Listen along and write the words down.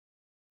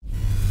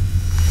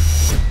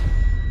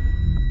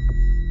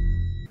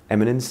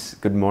Eminence,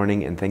 good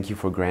morning and thank you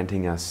for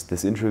granting us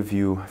this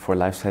interview for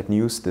LifeSite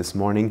News this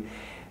morning.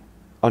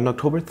 On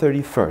October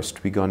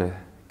 31st, we're going to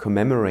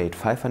commemorate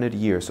 500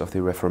 years of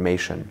the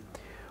Reformation.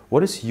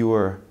 What is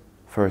your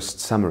first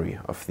summary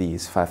of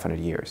these 500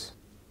 years?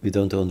 We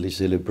don't only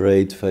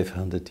celebrate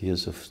 500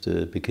 years of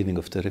the beginning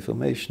of the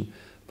Reformation,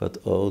 but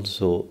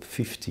also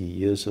 50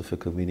 years of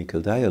ecumenical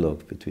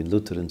dialogue between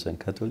Lutherans and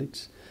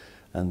Catholics.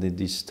 And in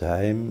this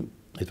time,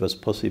 it was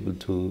possible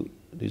to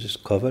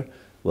discover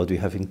what we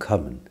have in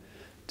common.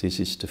 This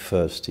is the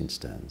first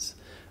instance.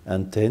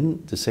 And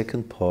then the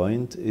second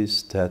point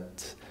is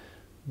that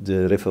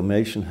the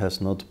Reformation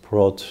has not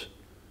brought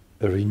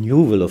a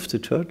renewal of the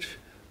Church,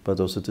 but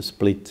also the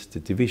split, the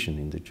division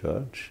in the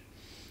Church.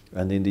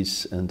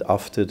 And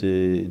after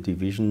the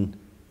division,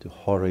 the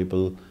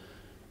horrible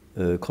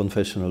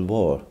confessional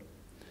war,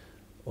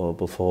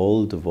 above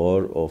all the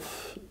war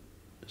of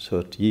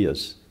 30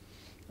 years.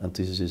 And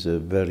this is a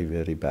very,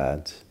 very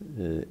bad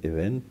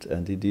event,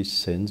 and in this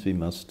sense we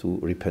must do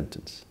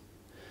repentance.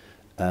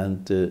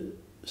 And the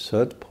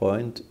third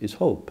point is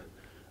hope,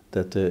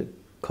 that the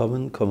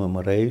common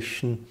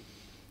commemoration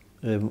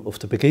of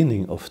the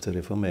beginning of the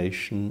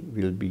Reformation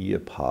will be a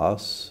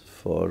path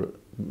for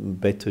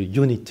better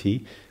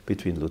unity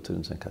between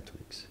Lutherans and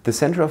Catholics. The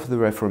center of the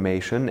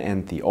Reformation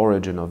and the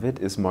origin of it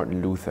is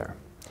Martin Luther.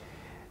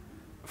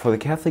 For the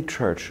Catholic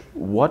Church,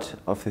 what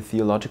of the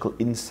theological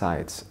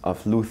insights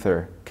of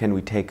Luther can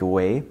we take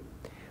away?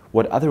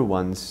 What other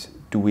ones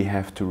do we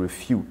have to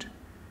refute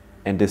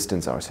and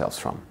distance ourselves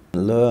from?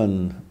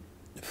 Learn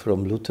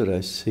from Luther,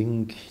 I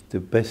think the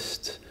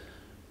best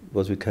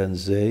what we can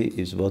say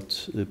is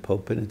what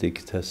Pope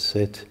Benedict has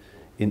said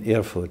in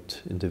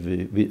Erfurt,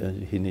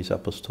 in his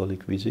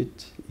apostolic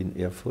visit in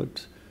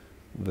Erfurt,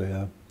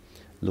 where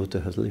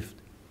Luther has lived.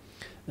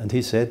 And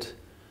he said,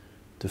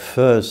 the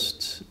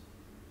first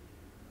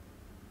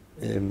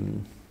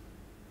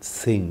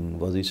thing,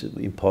 what is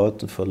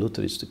important for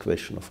Luther is the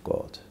question of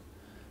God,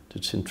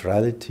 the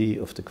centrality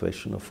of the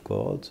question of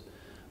God,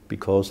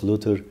 because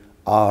Luther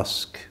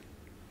asked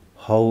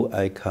how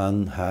I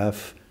can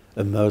have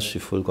a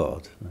merciful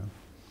God.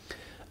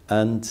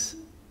 And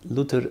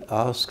Luther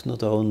asked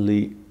not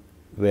only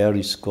where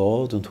is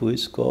God and who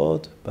is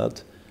God,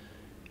 but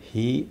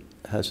he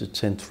has a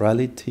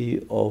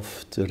centrality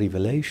of the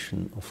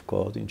revelation of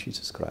God in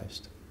Jesus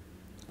Christ.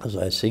 So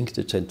I think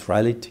the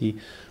centrality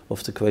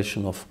of the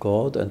question of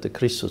God and the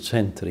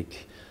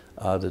Christocentric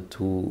are the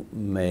two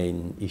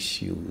main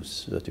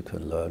issues that you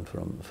can learn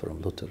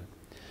from Luther.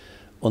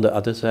 On the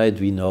other side,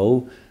 we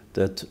know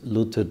that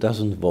Luther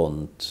doesn't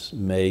want to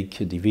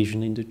make a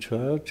division in the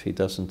Church. He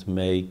doesn't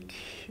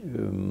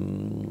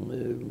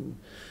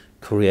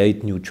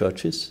create new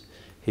churches.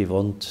 He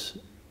wants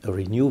a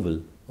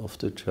renewal of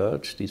the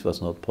Church. This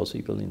was not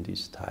possible in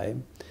this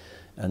time.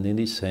 And in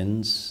this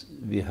sense,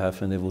 we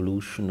have an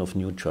evolution of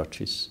new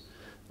churches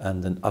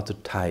and another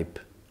type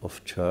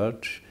of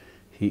church.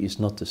 He is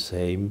not the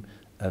same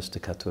as the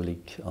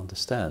Catholic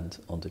understand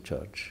on the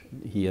Church.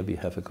 Here we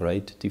have a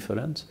great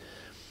difference.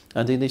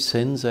 And in this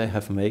sense, I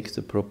have made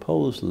the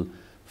proposal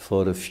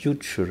for a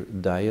future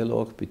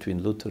dialogue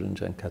between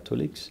Lutherans and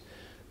Catholics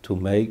to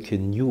make a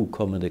new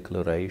common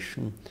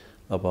declaration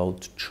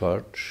about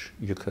Church,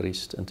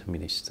 Eucharist and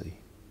ministry.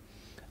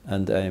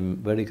 And I'm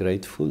very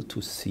grateful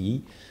to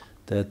see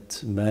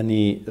that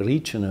many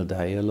regional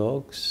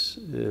dialogues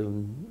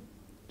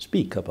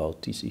speak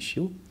about this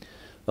issue.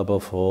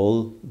 Above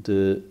all,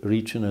 the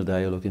regional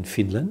dialogue in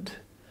Finland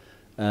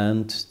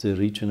and the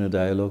regional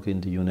dialogue in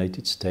the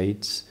United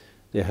States.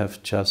 They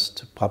have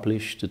just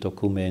published a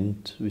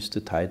document with the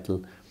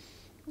title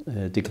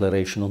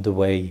Declaration on the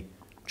Way,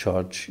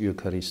 Church,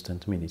 Eucharist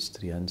and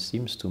Ministry. And it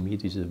seems to me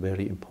this is a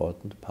very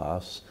important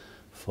path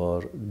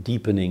for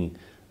deepening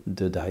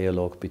the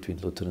dialogue between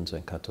Lutherans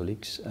and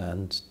Catholics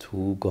and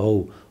to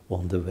go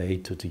on the way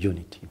to the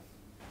unity.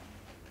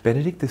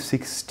 Benedict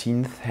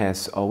XVI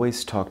has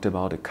always talked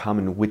about a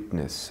common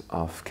witness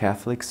of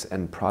Catholics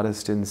and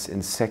Protestants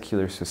in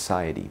secular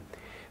society.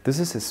 This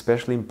is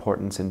especially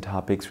important in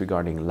topics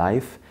regarding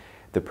life,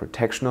 the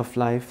protection of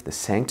life, the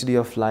sanctity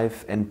of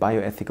life, and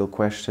bioethical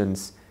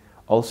questions,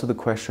 also the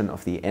question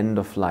of the end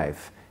of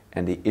life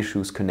and the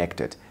issues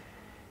connected.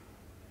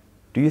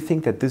 Do you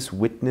think that this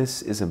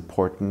witness is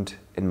important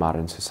in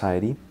modern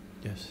society?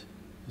 Yes,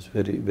 it's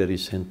very, very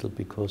central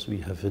because we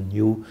have a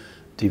new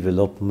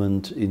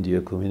development in the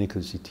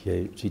ecumenical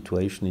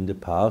situation in the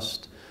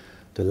past.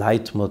 The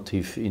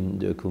leitmotif in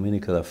the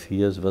ecumenical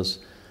affairs was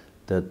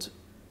that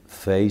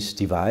faith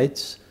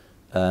divides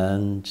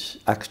and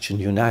action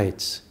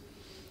unites.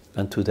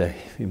 And today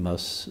we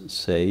must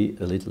say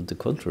a little the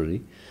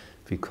contrary,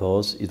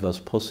 because it was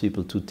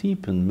possible to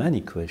deepen many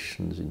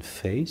questions in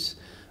faith,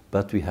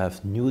 but we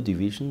have new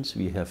divisions,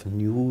 we have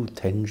new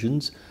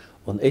tensions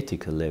on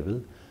ethical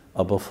level,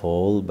 above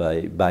all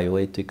by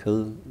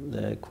bioethical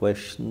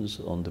questions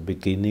on the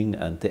beginning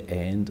and the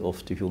end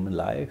of the human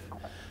life,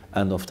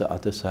 and of the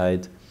other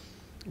side,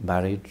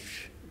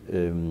 marriage,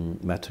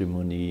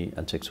 matrimony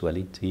and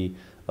sexuality,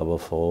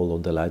 above all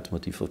on the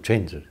leitmotif of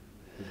gender.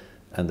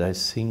 And I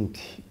think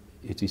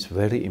it is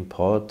very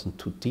important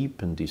to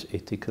deepen these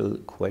ethical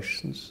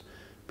questions,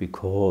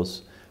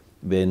 because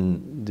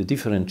when the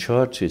different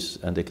churches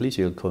and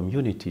ecclesial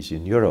communities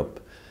in Europe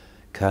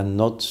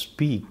cannot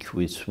speak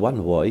with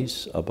one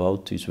voice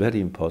about these very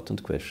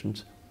important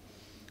questions,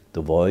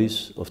 the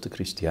voice of the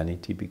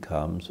Christianity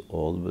becomes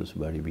always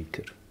very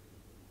weaker.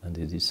 And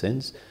in this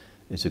sense,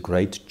 it's a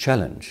great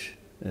challenge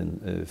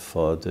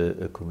for the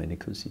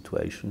ecumenical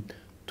situation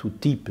to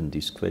deepen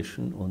this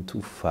question and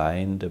to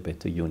find a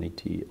better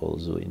unity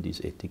also in these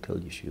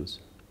ethical issues.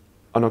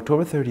 On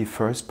October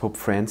 31st, Pope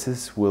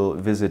Francis will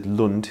visit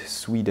Lund,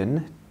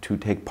 Sweden, to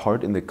take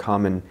part in the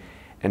common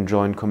and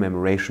joint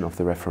commemoration of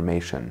the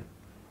Reformation.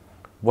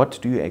 What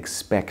do you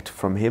expect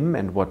from him,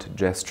 and what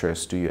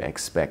gestures do you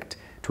expect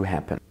to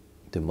happen?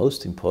 The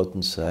most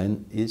important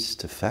sign is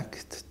the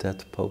fact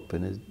that Pope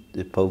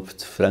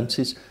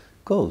Francis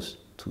goes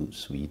to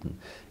Sweden.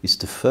 It's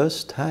the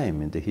first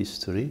time in the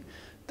history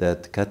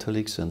that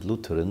Catholics and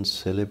Lutherans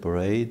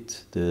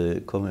celebrate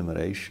the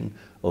commemoration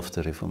of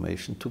the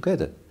Reformation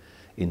together.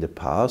 In the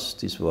past,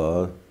 these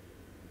were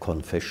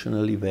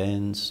confessional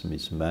events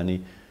with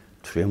many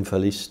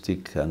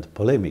triumphalistic and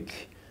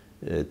polemic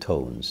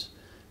tones.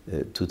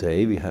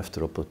 Today we have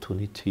the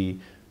opportunity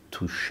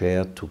to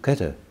share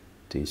together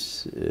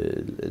this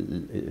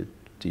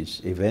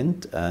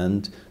event,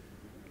 and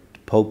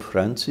Pope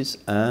Francis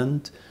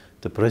and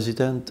the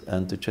President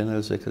and the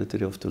General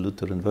Secretary of the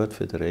Lutheran World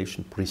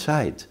Federation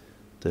preside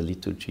the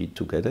liturgy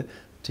together.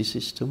 This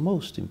is the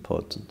most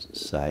important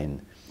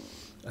sign.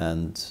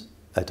 And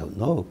I don't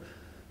know,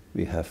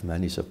 we have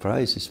many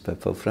surprises by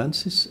Pope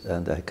Francis,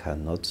 and I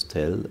cannot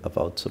tell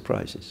about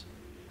surprises.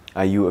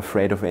 Are you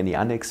afraid of any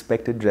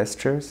unexpected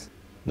gestures?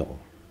 No.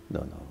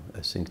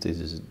 I think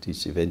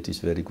this event is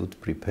very good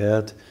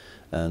prepared,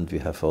 and we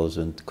have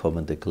also a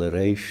common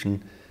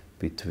declaration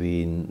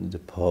between the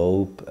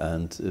Pope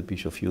and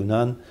Bishop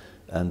Yunnan,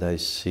 and I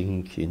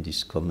think in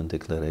this common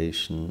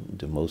declaration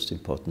the most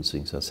important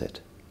things are said.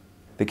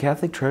 The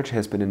Catholic Church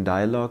has been in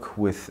dialogue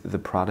with the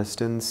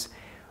Protestants.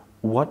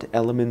 What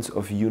elements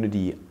of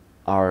unity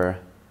are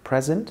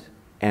present,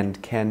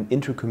 and can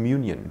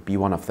intercommunion be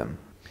one of them?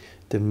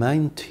 The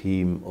main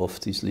theme of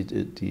this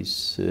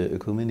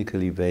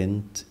ecumenical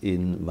event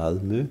in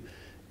Malmö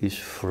is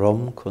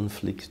from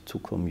conflict to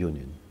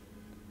communion.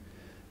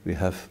 We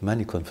have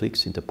many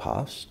conflicts in the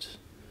past,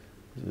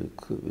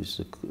 with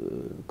the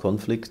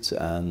conflicts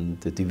and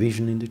the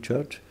division in the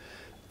Church,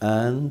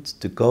 and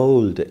the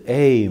goal, the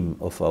aim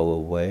of our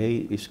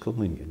way is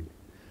communion.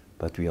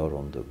 But we are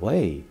on the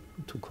way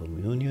to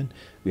communion.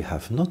 We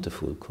have not a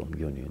full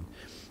communion.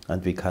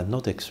 And we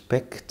cannot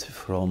expect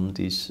from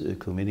this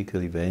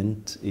ecumenical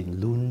event in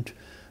Lund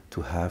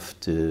to have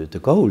the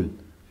goal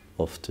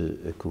of the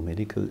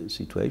ecumenical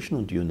situation.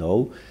 And you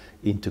know,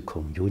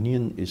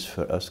 intercommunion is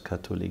for us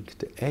Catholic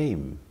the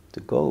aim, the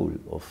goal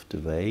of the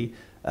way,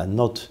 and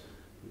not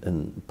a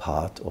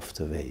part of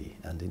the way.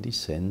 And in this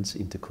sense,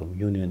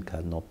 intercommunion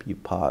cannot be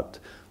part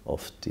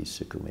of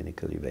this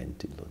ecumenical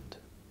event in Lund.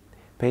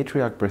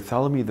 Patriarch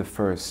Bartholomew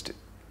I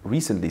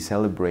recently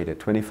celebrated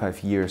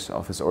 25 years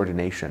of his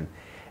ordination.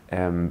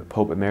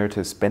 Pope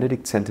Emeritus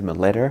Benedict sent him a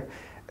letter.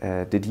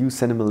 Did you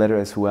send him a letter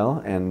as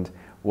well? And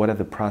what are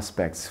the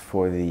prospects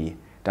for the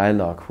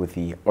dialogue with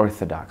the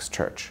Orthodox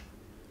Church?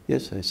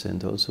 Yes, I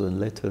sent also a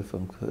letter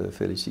from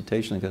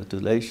felicitation and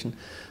gratulation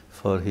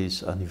for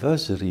his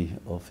anniversary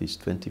of his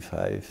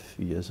 25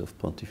 years of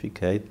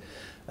pontificate.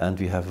 And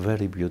we have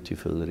very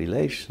beautiful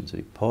relations,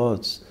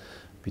 reports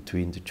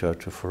between the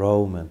Church of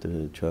Rome and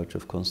the Church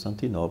of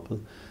Constantinople.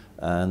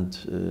 And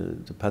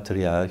the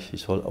Patriarch,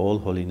 His All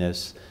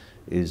Holiness,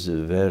 is a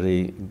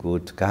very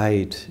good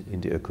guide in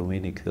the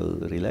ecumenical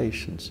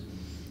relations,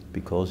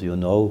 because you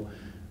know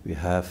we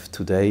have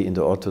today in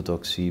the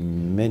Orthodoxy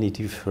many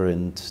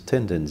different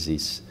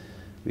tendencies.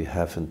 We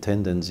have a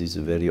tendency,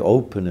 a very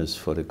openness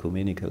for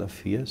ecumenical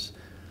affairs,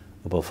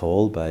 above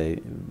all by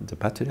the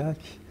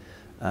Patriarch,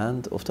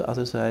 and of the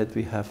other side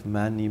we have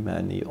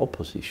many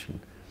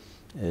opposition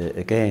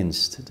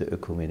against the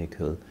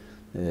ecumenical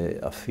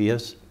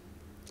affairs.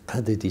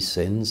 And in this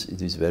sense,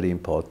 it is very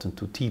important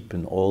to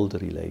deepen all the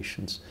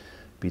relations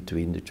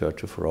between the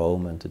Church of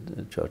Rome and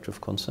the Church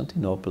of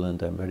Constantinople.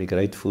 And I'm very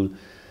grateful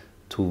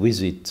to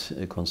visit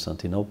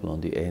Constantinople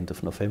on the end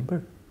of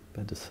November,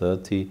 by the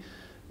 30th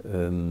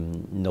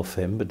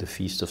November, the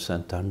feast of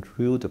St.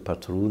 Andrew, the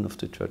patron of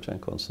the Church in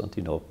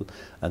Constantinople.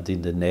 And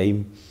in the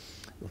name,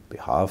 on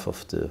behalf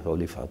of the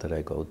Holy Father,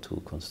 I go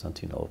to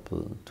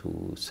Constantinople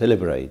to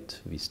celebrate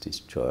with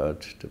this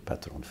church the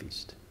patron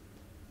feast.